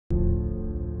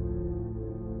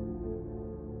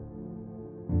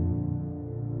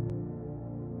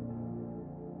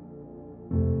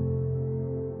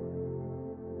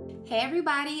Hey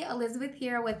everybody, Elizabeth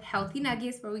here with Healthy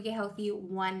Nuggets, where we get healthy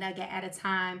one nugget at a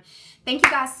time. Thank you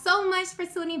guys so much for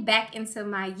tuning back into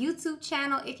my YouTube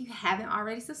channel. If you haven't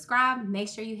already subscribed, make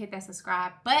sure you hit that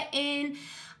subscribe button.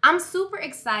 I'm super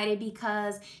excited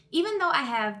because even though I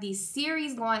have these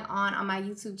series going on my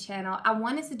YouTube channel, I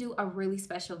wanted to do a really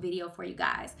special video for you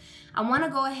guys. I want to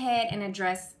go ahead and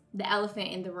address the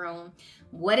elephant in the room.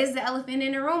 What is the elephant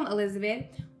in the room, Elizabeth?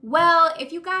 Well,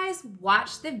 if you guys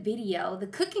watched the video, the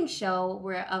cooking show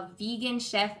where a vegan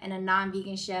chef and a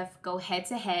non-vegan chef go head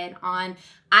to head on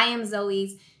I Am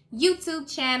Zoe's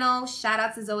YouTube channel. Shout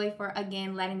out to Zoe for,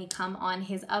 again, letting me come on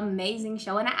his amazing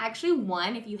show. And I actually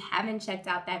won. If you haven't checked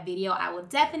out that video, I will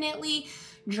definitely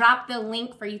drop the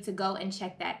link for you to go and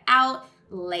check that out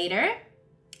later.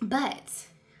 But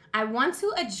I want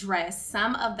to address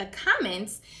some of the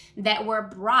comments that were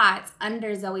brought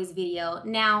under Zoe's video.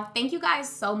 Now, thank you guys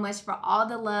so much for all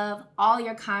the love, all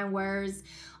your kind words,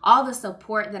 all the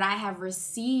support that I have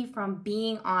received from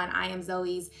being on I Am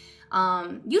Zoe's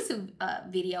YouTube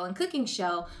video and cooking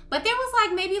show. But there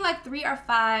was maybe 3 or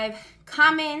 5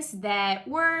 comments that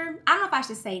were, I don't know if I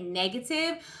should say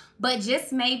negative, but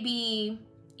just maybe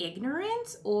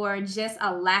ignorant or just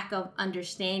a lack of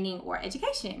understanding or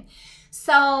education.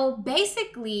 So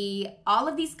basically, all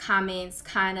of these comments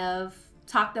kind of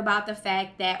talked about the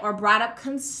fact that, or brought up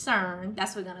concern,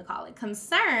 that's what we're gonna call it,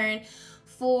 concern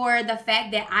for the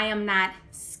fact that I am not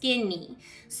skinny.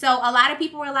 So a lot of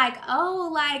people were like,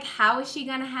 oh, how is she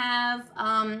gonna have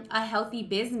a healthy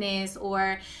business?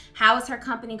 Or how is her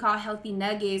company called Healthy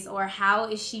Nuggets? Or how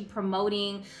is she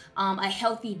promoting a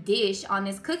healthy dish on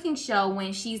this cooking show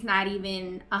when she's not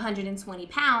even 120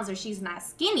 pounds or she's not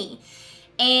skinny?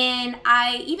 And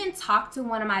I even talked to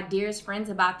one of my dearest friends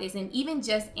about this, and even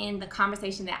just in the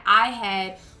conversation that I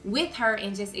had with her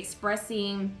and just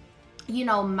expressing, you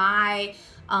know, my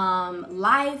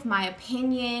life, my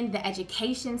opinion, the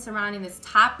education surrounding this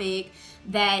topic,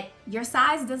 that your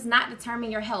size does not determine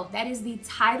your health. That is the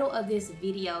title of this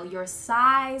video. Your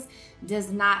size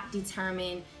does not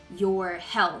determine your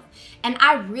health. And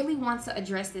I really want to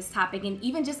address this topic, and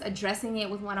even just addressing it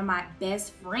with one of my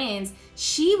best friends,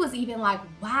 she was even like,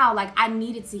 wow, I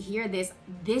needed to hear this.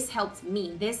 This helped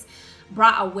me. This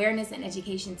brought awareness and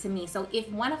education to me. So if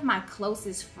one of my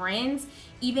closest friends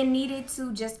even needed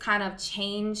to just kind of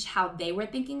change how they were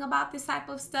thinking about this type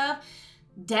of stuff,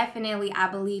 definitely I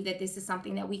believe that this is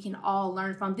something that we can all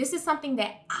learn from. This is something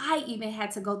that I even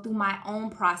had to go through my own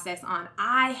process on.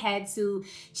 I had to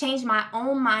change my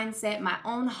own mindset, my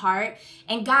own heart,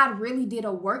 and God really did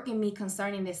a work in me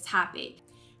concerning this topic.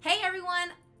 Hey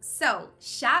everyone. So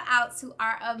shout out to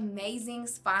our amazing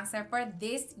sponsor for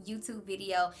this YouTube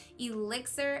video,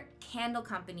 Elixir Candle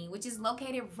Company, which is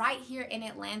located right here in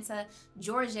Atlanta,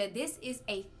 Georgia. This is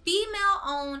a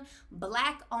female-owned,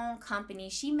 Black-owned company.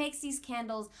 She makes these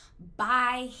candles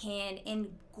by hand in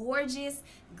gorgeous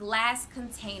glass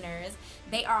containers.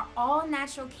 They are all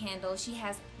natural candles. She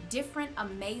has different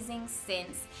amazing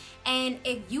scents. And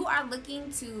if you are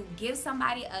looking to give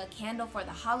somebody a candle for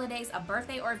the holidays, a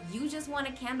birthday, or if you just want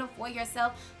a candle for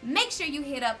yourself, make sure you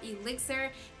hit up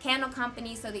Elixir Candle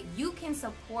Company so that you can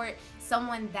support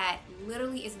someone that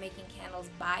literally is making candles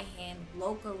by hand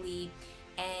locally.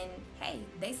 And hey,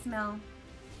 they smell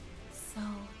so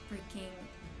freaking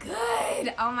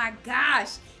good. Oh my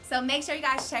gosh. So make sure you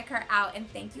guys check her out,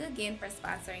 and thank you again for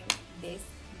sponsoring this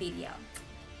video.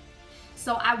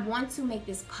 So I want to make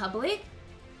this public.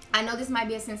 I know this might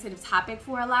be a sensitive topic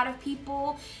for a lot of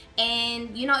people,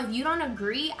 and you know, if you don't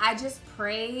agree, I just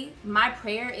pray, my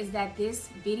prayer is that this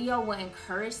video will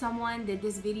encourage someone, that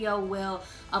this video will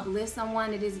uplift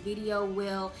someone, that this video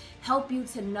will help you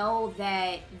to know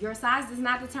that your size does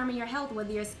not determine your health,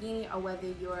 whether you're skinny or whether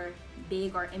you're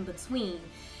big or in between.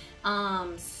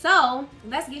 So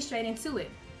let's get straight into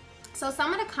it. So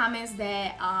some of the comments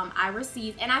that I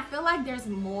received, and I feel like there's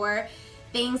more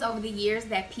things over the years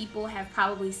that people have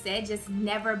probably said, just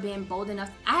never been bold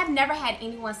enough. I have never had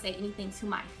anyone say anything to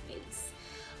my face.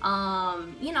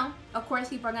 You know, of course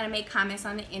people are gonna make comments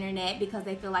on the internet because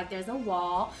they feel like there's a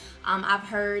wall. I've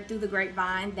heard through the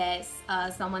grapevine that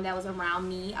someone that was around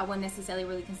me, I wouldn't necessarily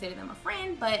really consider them a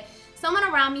friend, but someone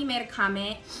around me made a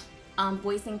comment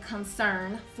voicing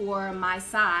concern for my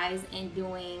size and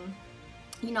doing,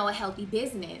 you know, a healthy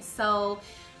business. So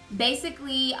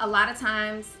basically, a lot of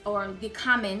times, or the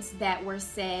comments that were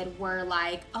said were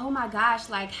like, oh my gosh,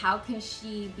 how can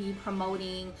she be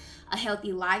promoting a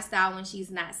healthy lifestyle when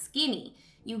she's not skinny?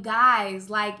 You guys,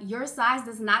 like, your size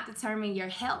does not determine your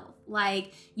health.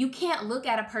 Like, you can't look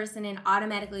at a person and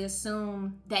automatically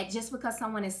assume that just because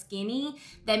someone is skinny,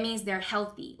 that means they're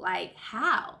healthy. Like,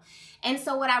 how? And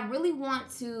so what I really want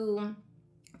to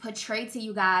portray to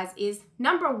you guys is,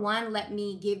 number one, let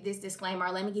me give this disclaimer,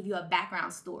 or let me give you a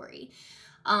background story.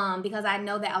 Because I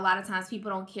know that a lot of times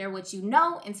people don't care what you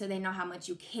know until they know how much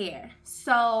you care.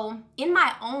 So in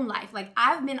my own life, like,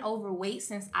 I've been overweight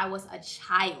since I was a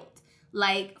child,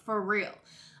 like, for real.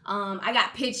 I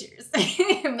got pictures.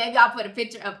 Maybe I'll put a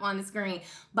picture up on the screen.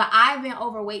 But I've been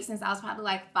overweight since I was probably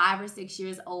like 5 or 6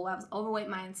 years old. I was overweight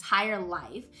my entire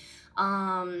life.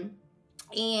 And,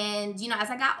 you know, as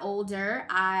I got older,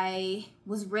 I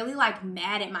was really, like,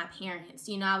 mad at my parents.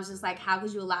 You know, I was just like, how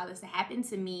could you allow this to happen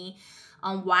to me?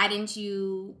 Why didn't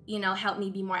you, you know, help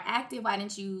me be more active? Why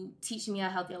didn't you teach me a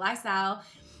healthier lifestyle?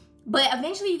 But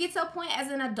eventually you get to a point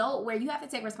as an adult where you have to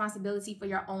take responsibility for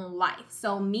your own life.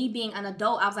 So me being an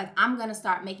adult, I was like, I'm going to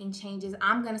start making changes.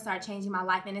 I'm going to start changing my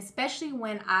life. And especially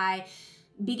when I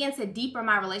began to deepen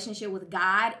my relationship with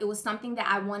God, it was something that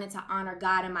I wanted to honor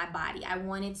God in my body. I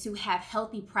wanted to have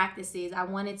healthy practices. I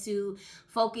wanted to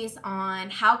focus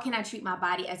on how can I treat my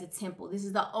body as a temple. This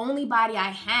is the only body I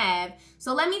have,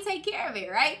 so let me take care of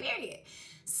it, right? Period.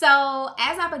 So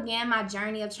as I began my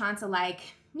journey of trying to, like,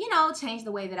 you know, change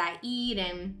the way that I eat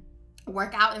and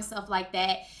work out and stuff like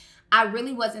that, I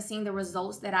really wasn't seeing the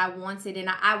results that I wanted. And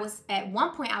I was, at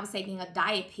one point, I was taking a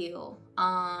diet pill.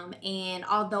 And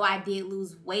although I did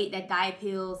lose weight, that diet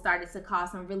pill started to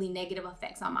cause some really negative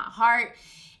effects on my heart.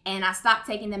 And I stopped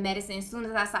taking the medicine. As soon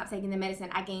as I stopped taking the medicine,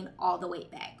 I gained all the weight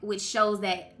back, which shows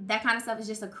that that kind of stuff is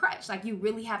just a crutch. Like, you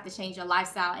really have to change your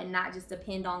lifestyle and not just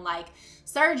depend on, like,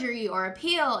 surgery or a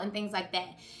pill and things like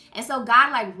that. And so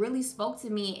God, like, really spoke to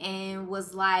me and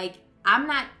was like, I'm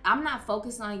not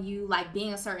focused on you, like,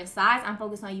 being a certain size. I'm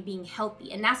focused on you being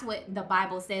healthy. And that's what the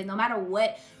Bible says. No matter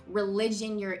what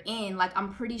religion you're in, like,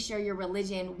 I'm pretty sure your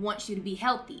religion wants you to be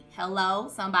healthy. Hello,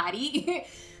 somebody.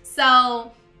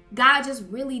 So God just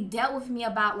really dealt with me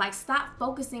about, like, stop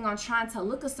focusing on trying to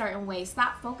look a certain way.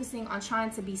 Stop focusing on trying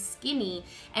to be skinny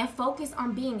and focus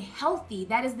on being healthy.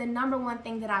 That is the number one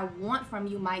thing that I want from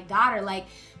you, my daughter. Like,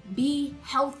 be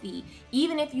healthy.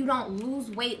 Even if you don't lose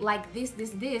weight like this,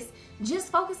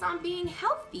 just focus on being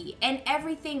healthy and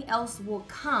everything else will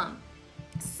come.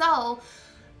 So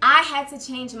I had to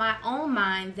change my own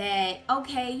mind that,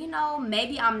 okay, you know,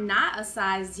 maybe I'm not a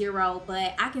size 0,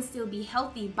 but I can still be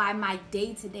healthy by my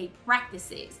day-to-day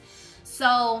practices.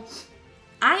 So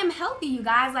I am healthy, you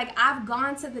guys. Like, I've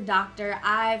gone to the doctor,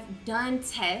 I've done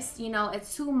tests, you know,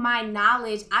 to my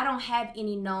knowledge, I don't have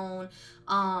any known,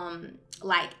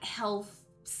 like, health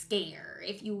scare,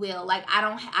 if you will. Like, I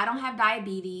don't have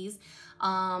diabetes.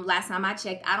 Last time I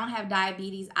checked, I don't have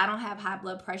diabetes. I don't have high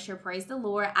blood pressure. Praise the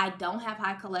Lord. I don't have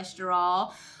high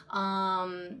cholesterol.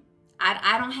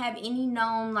 I don't have any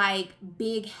known, like,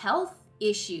 big health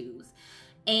issues.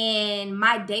 And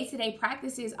my day-to-day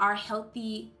practices are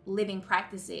healthy living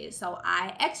practices. So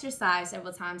I exercise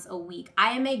several times a week.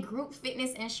 I am a group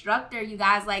fitness instructor, you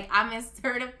guys. Like, I'm a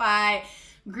certified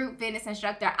group fitness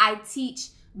instructor. I teach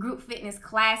group fitness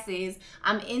classes.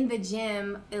 I'm in the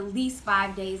gym at least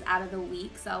 5 days out of the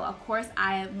week. So of course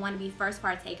I want to be first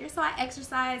partaker. So I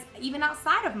exercise even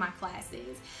outside of my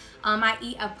classes. I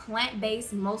eat a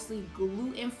plant-based, mostly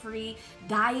gluten-free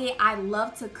diet. I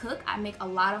love to cook. I make a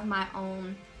lot of my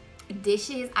own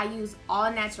dishes. I use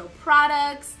all natural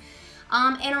products.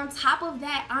 And on top of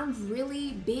that, I'm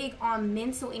really big on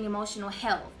mental and emotional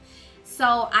health.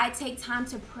 So I take time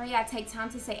to pray. I take time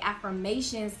to say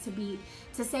affirmations,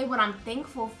 to say what I'm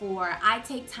thankful for. I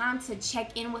take time to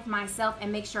check in with myself and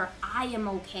make sure I am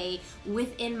okay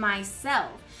within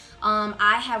myself.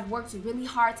 I have worked really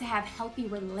hard to have healthy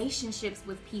relationships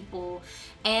with people,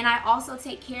 and I also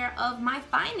take care of my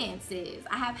finances.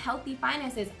 I have healthy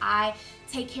finances. I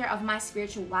take care of my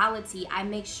spirituality. I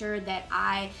make sure that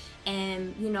I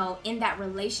am, you know, in that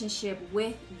relationship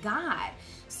with God.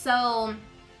 So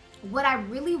what I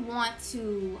really want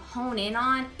to hone in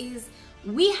on is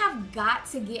we have got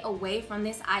to get away from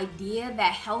this idea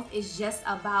that health is just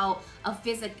about a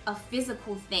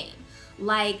physical thing.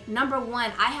 Like, number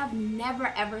one, I have never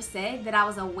ever said that I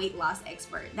was a weight loss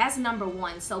expert. That's number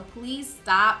one. So please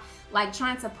stop, like,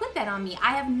 trying to put that on me.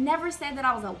 I have never said that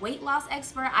I was a weight loss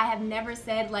expert. I have never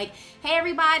said, like, hey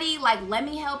everybody, like, let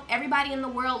me help everybody in the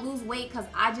world lose weight because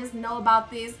I just know about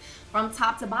this from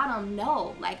top to bottom.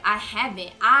 No, like, I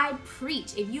haven't. I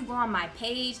preach. If you go on my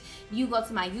page, you go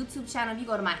to my YouTube channel, if you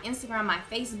go to my Instagram, my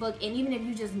Facebook, and even if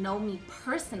you just know me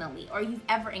personally or you've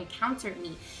ever encountered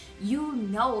me, you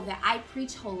know that I preach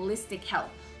holistic health.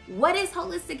 What is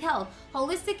holistic health?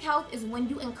 Holistic health is when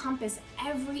you encompass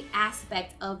every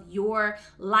aspect of your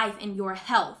life and your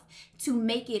health to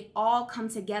make it all come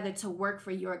together to work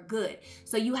for your good.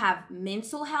 So you have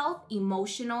mental health,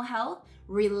 emotional health,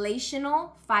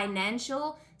 relational,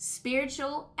 financial,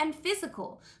 spiritual, and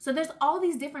physical. So there's all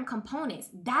these different components.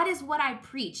 That is what I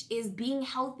preach, is being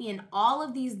healthy in all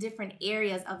of these different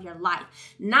areas of your life,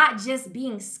 not just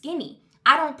being skinny.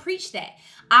 I don't preach that.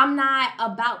 I'm not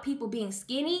about people being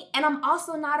skinny, and I'm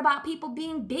also not about people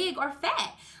being big or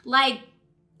fat. Like,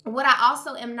 what I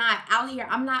also am not out here,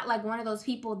 I'm not like one of those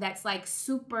people that's like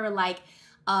super like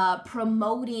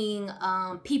promoting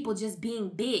people just being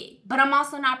big, but I'm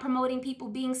also not promoting people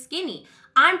being skinny.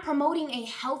 I'm promoting a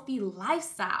healthy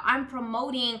lifestyle. I'm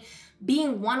promoting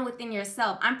being one within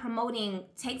yourself. I'm promoting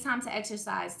take time to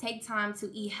exercise, take time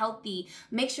to eat healthy,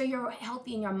 make sure you're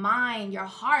healthy in your mind, your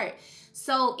heart.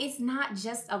 So it's not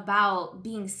just about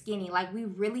being skinny. Like,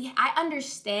 I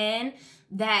understand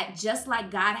that just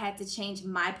like God had to change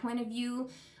my point of view,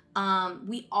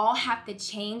 we all have to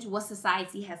change what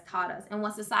society has taught us. And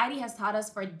what society has taught us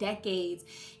for decades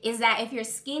is that if you're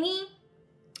skinny,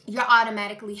 you're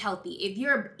automatically healthy. If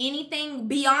you're anything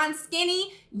beyond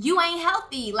skinny, you ain't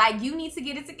healthy. Like, you need to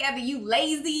get it together. You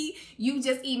lazy. You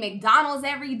just eat McDonald's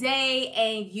every day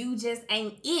and you just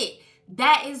ain't it.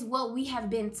 That is what we have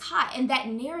been taught, and that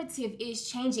narrative is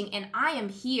changing, and I am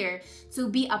here to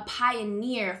be a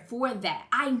pioneer for that.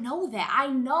 I know that. I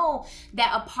know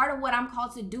that a part of what I'm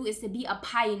called to do is to be a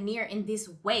pioneer in this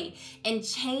way and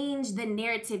change the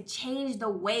narrative, change the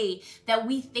way that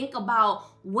we think about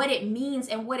what it means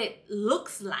and what it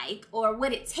looks like or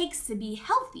what it takes to be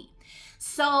healthy.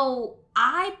 So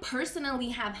I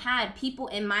personally have had people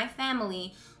in my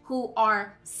family who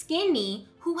are skinny,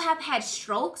 who have had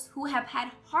strokes, who have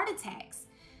had heart attacks.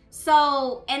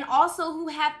 So, and also who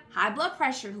have high blood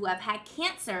pressure, who have had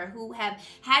cancer, who have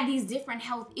had these different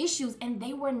health issues, and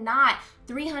they were not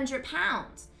 300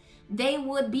 pounds. They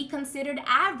would be considered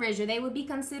average, or they would be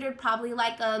considered probably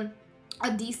like a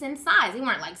decent size. They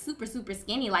weren't like super, super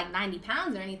skinny, like 90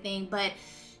 pounds or anything, but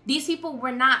these people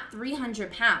were not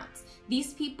 300 pounds.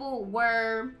 These people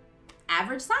were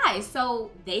average size.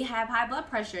 So they have high blood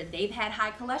pressure, they've had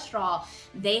high cholesterol,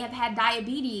 they have had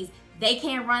diabetes, they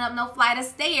can't run up no flight of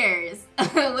stairs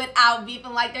without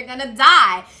feeling like they're gonna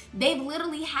die. They've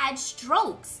literally had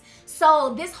strokes.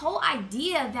 So this whole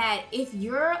idea that if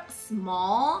you're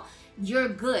small, you're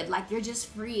good, like you're just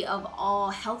free of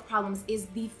all health problems, is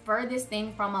the furthest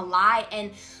thing from a lie.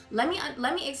 And let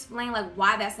me explain like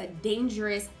why that's a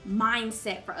dangerous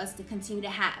mindset for us to continue to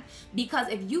have. Because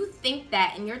if you think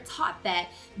that and you're taught that,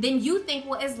 then you think,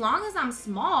 well, as long as I'm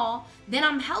small, then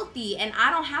I'm healthy and I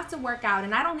don't have to work out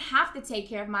and I don't have to take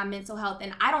care of my mental health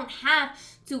and I don't have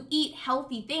to eat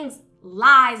healthy things.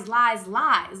 Lies, lies,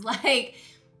 lies. Like,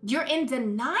 you're in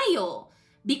denial,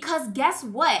 because guess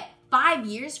what? 5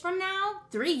 years from now,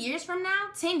 3 years from now,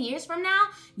 10 years from now,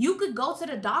 you could go to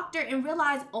the doctor and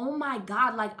realize, oh my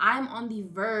God, like I'm on the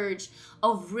verge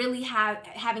of really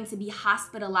having to be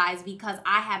hospitalized because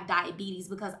I have diabetes,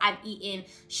 because I've eaten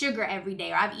sugar every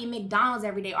day, or I've eaten McDonald's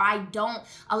every day, or I don't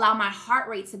allow my heart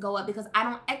rate to go up because I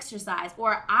don't exercise,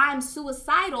 or I'm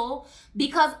suicidal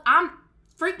because I'm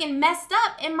freaking messed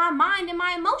up in my mind and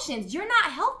my emotions. You're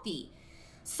not healthy.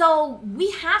 So we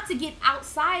have to get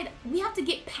outside. We have to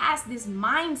get past this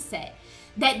mindset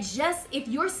that just if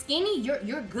you're skinny,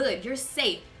 you're good, you're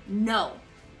safe. No,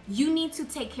 you need to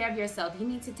take care of yourself. You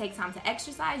need to take time to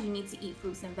exercise. You need to eat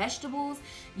fruits and vegetables.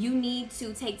 You need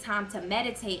to take time to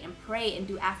meditate and pray and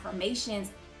do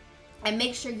affirmations and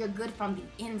make sure you're good from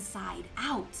the inside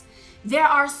out. There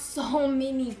are so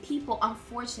many people,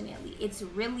 unfortunately, it's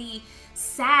really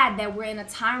sad that we're in a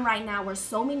time right now where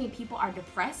so many people are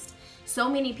depressed. So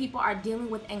many people are dealing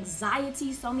with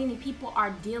anxiety. So many people are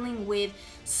dealing with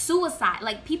suicide.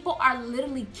 Like, people are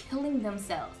literally killing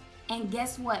themselves. And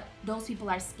guess what? Those people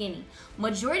are skinny.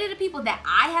 Majority of the people that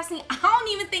I have seen, I don't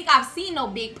even think I've seen no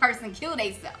big person kill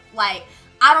themselves. Like,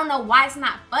 I don't know why it's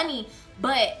not funny,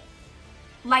 but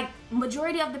like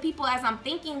majority of the people, as I'm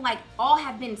thinking, like all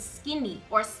have been skinny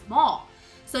or small.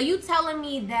 So you telling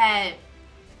me that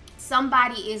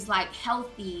somebody is like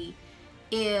healthy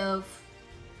if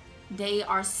they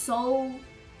are so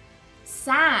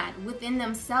sad within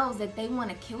themselves that they want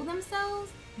to kill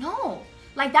themselves? No.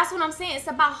 Like, that's what I'm saying. It's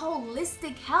about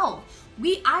holistic health.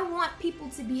 I want people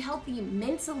to be healthy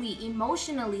mentally,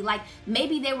 emotionally. Like,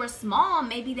 maybe they were small,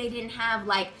 maybe they didn't have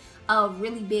like a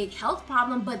really big health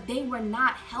problem, but they were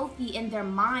not healthy in their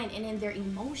mind and in their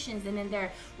emotions and in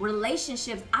their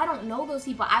relationships. I don't know those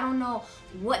people. I don't know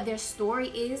what their story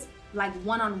is like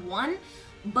one-on-one.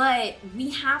 But we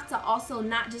have to also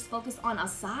not just focus on a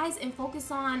size and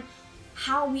focus on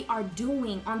how we are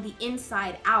doing on the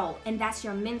inside out. And that's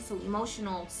your mental,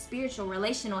 emotional, spiritual,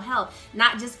 relational health,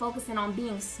 not just focusing on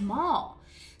being small.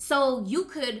 So you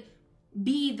could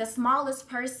be the smallest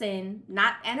person,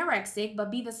 not anorexic,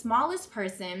 but be the smallest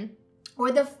person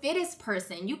or the fittest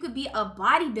person. You could be a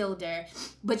bodybuilder,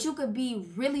 but you could be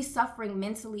really suffering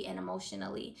mentally and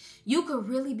emotionally. You could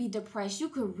really be depressed. You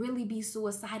could really be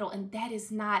suicidal, and that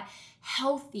is not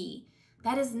healthy.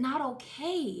 That is not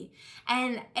okay.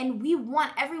 And we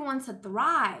want everyone to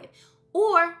thrive.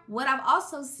 Or what I've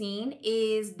also seen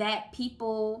is that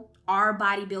people are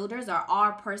bodybuilders or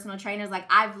are personal trainers. Like,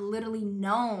 I've literally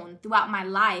known throughout my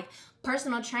life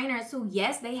personal trainers who,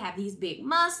 yes, they have these big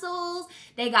muscles,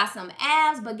 they got some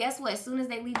abs, but guess what? As soon as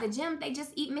they leave the gym, they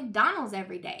just eat McDonald's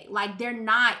every day. Like, they're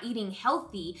not eating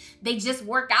healthy. They just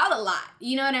work out a lot.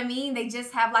 You know what I mean? They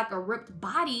just have like a ripped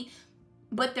body,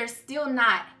 but they're still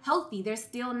not healthy. They're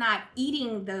still not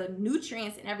eating the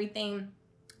nutrients and everything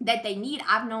that they need.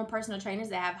 I've known personal trainers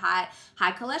that have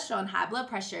high cholesterol and high blood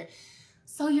pressure.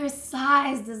 So your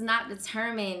size does not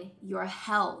determine your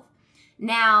health.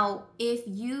 Now, if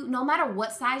you, no matter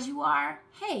what size you are,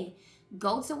 hey,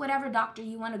 go to whatever doctor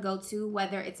you want to go to,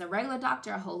 whether it's a regular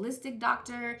doctor, a holistic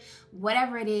doctor,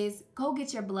 whatever it is, go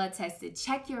get your blood tested,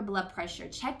 check your blood pressure,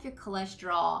 check your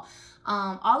cholesterol,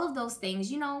 all of those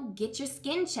things. You know, get your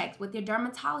skin checked with your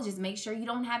dermatologist. Make sure you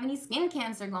don't have any skin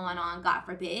cancer going on, God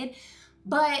forbid.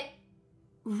 But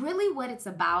really what it's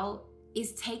about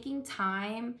is taking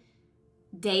time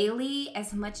daily,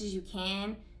 as much as you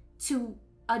can, to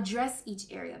address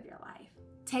each area of your life.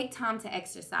 Take time to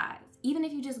exercise, even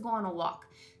if you just go on a walk.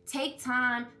 Take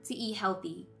time to eat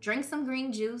healthy. Drink some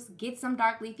green juice, get some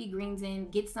dark leafy greens in,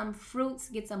 get some fruits,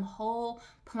 get some whole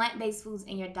plant-based foods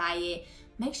in your diet.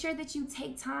 Make sure that you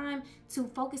take time to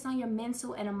focus on your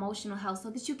mental and emotional health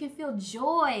so that you can feel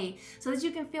joy, so that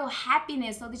you can feel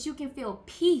happiness, so that you can feel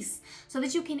peace, so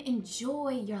that you can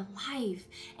enjoy your life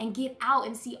and get out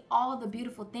and see all the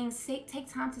beautiful things.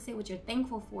 Take time to say what you're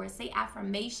thankful for. Say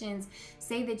affirmations.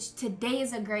 Say that today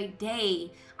is a great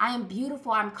day. I am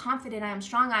beautiful. I'm confident. I am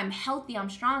strong. I'm healthy.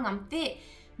 I'm strong. I'm fit.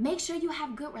 Make sure you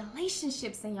have good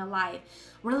relationships in your life.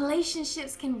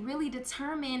 Relationships can really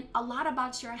determine a lot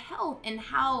about your health and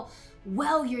how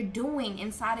well you're doing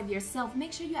inside of yourself.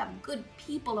 Make sure you have good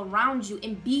people around you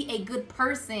and be a good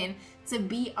person to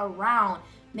be around.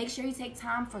 Make sure you take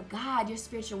time for God, your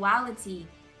spirituality.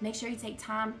 Make sure you take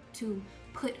time to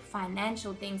put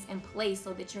financial things in place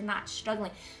so that you're not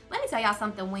struggling. Let me tell y'all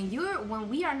something. When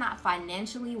we are not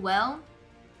financially well,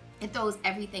 it throws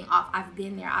everything off. I've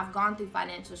been there. I've gone through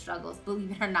financial struggles,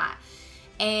 believe it or not.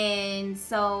 And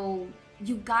so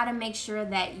you got to make sure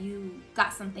that you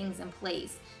got some things in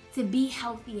place to be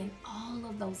healthy in all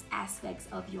of those aspects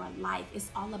of your life.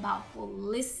 It's all about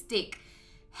holistic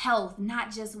health,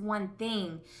 not just one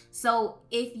thing. So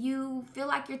if you feel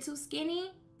like you're too skinny,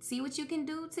 see what you can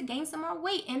do to gain some more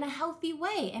weight in a healthy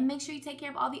way, and make sure you take care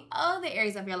of all the other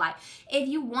areas of your life. If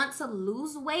you want to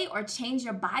lose weight or change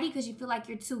your body because you feel like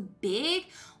you're too big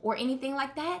or anything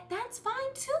like that, that's fine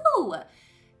too.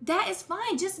 That is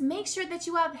fine. Just make sure that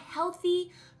you have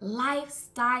healthy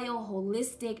lifestyle,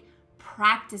 holistic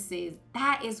practices.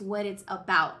 That is what it's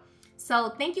about. So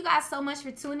thank you guys so much for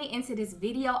tuning into this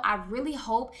video. I really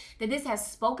hope that this has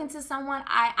spoken to someone.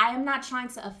 I am not trying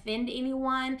to offend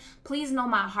anyone. Please know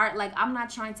my heart. Like, I'm not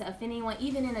trying to offend anyone.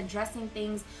 Even in addressing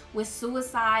things with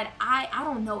suicide, I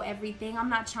don't know everything. I'm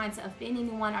not trying to offend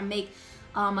anyone or make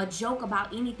a joke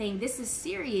about anything. This is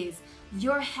serious.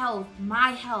 Your health,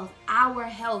 my health, our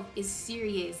health is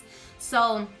serious.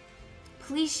 So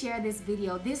please share this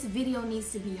video. This video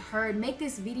needs to be heard. Make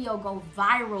this video go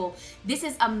viral. This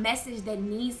is a message that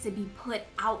needs to be put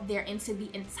out there into the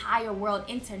entire world,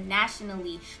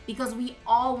 internationally, because we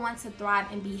all want to thrive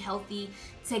and be healthy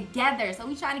together. So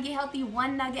we trying to get healthy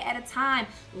one nugget at a time.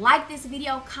 Like this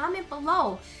video, comment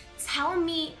below. Tell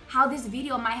me how this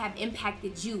video might have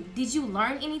impacted you. Did you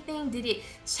learn anything? Did it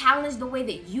challenge the way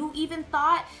that you even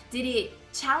thought? Did it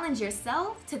challenge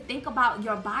yourself to think about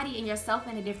your body and yourself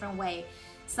in a different way?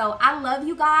 So I love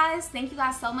you guys. Thank you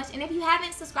guys so much. And if you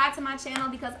haven't, subscribed to my channel,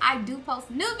 because I do post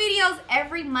new videos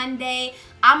every Monday.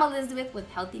 I'm Elizabeth with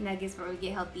Healthy Nuggets, where we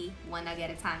get healthy one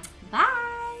nugget at a time.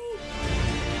 Bye.